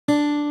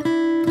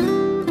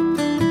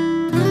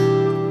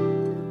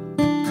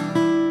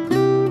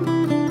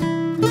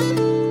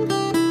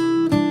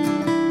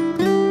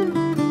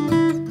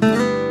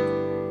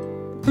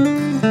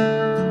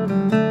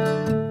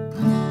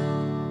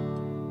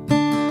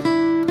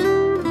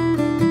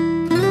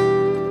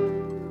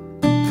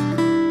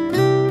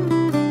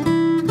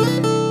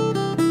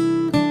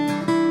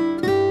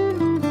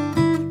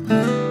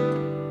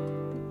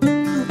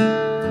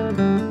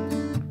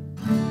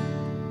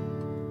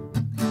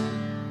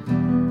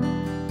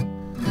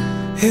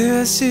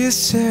Esse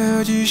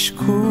seu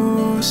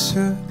discurso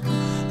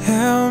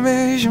é o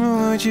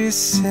mesmo de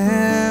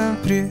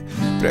sempre,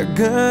 pra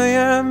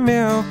ganhar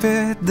meu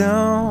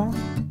perdão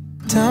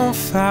tão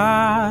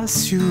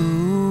fácil.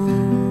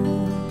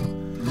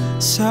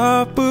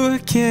 Só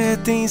porque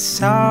tem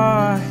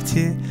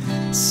sorte,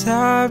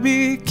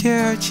 sabe que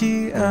eu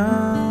te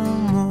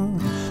amo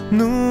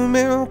no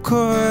meu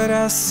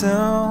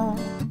coração.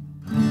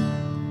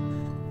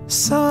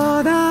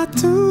 Só dá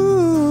tu,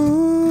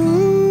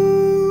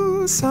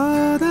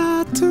 só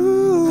dá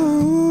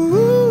tu,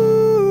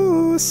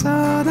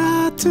 só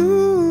dá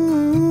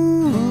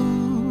tu,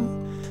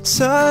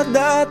 só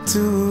dá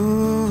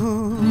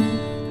tu.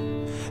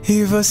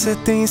 E você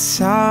tem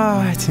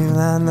sorte,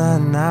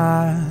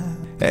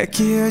 é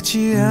que eu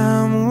te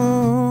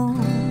amo.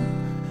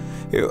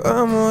 Eu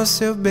amo o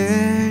seu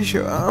beijo,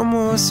 eu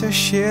amo o seu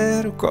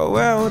cheiro. Qual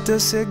é o teu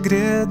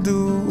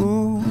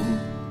segredo?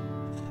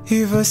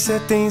 E você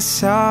tem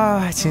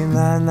sorte,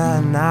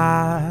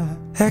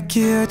 é que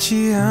eu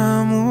te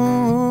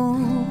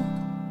amo.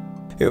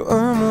 Eu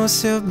amo o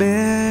seu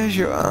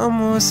beijo, eu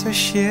amo o seu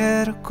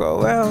cheiro.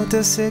 Qual é o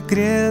teu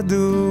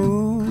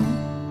segredo?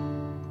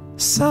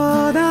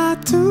 Só dá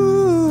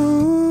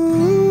tu,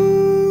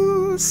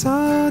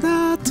 só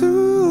dá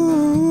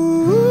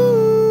tu,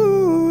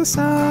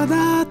 só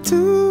dá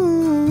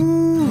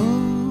tu,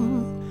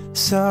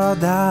 só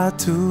dá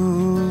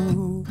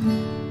tu.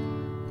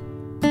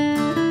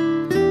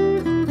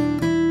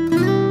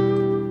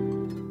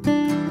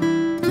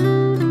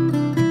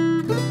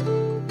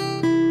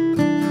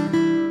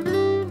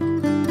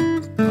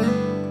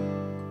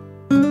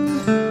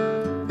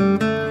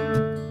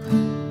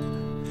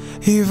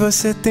 E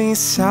você tem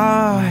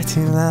sorte,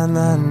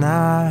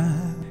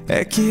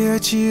 é que eu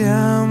te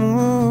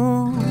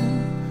amo.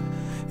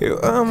 Eu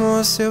amo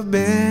o seu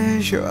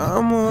beijo, eu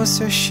amo o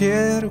seu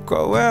cheiro.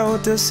 Qual é o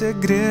teu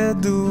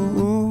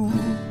segredo?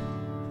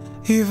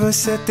 E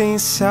você tem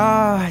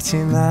sorte,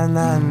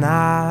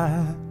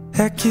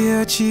 é que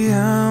eu te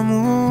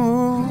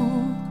amo.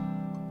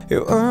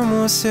 Eu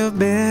amo o seu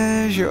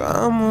beijo, eu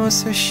amo o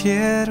seu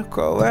cheiro.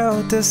 Qual é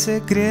o teu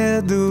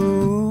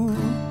segredo?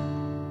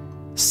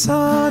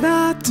 Só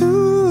dá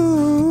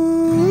tu,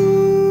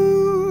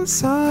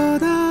 só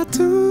dá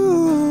tu,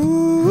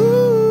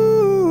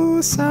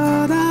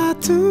 só dá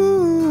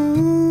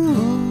tu,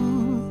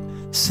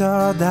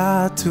 só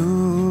dá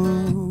tu.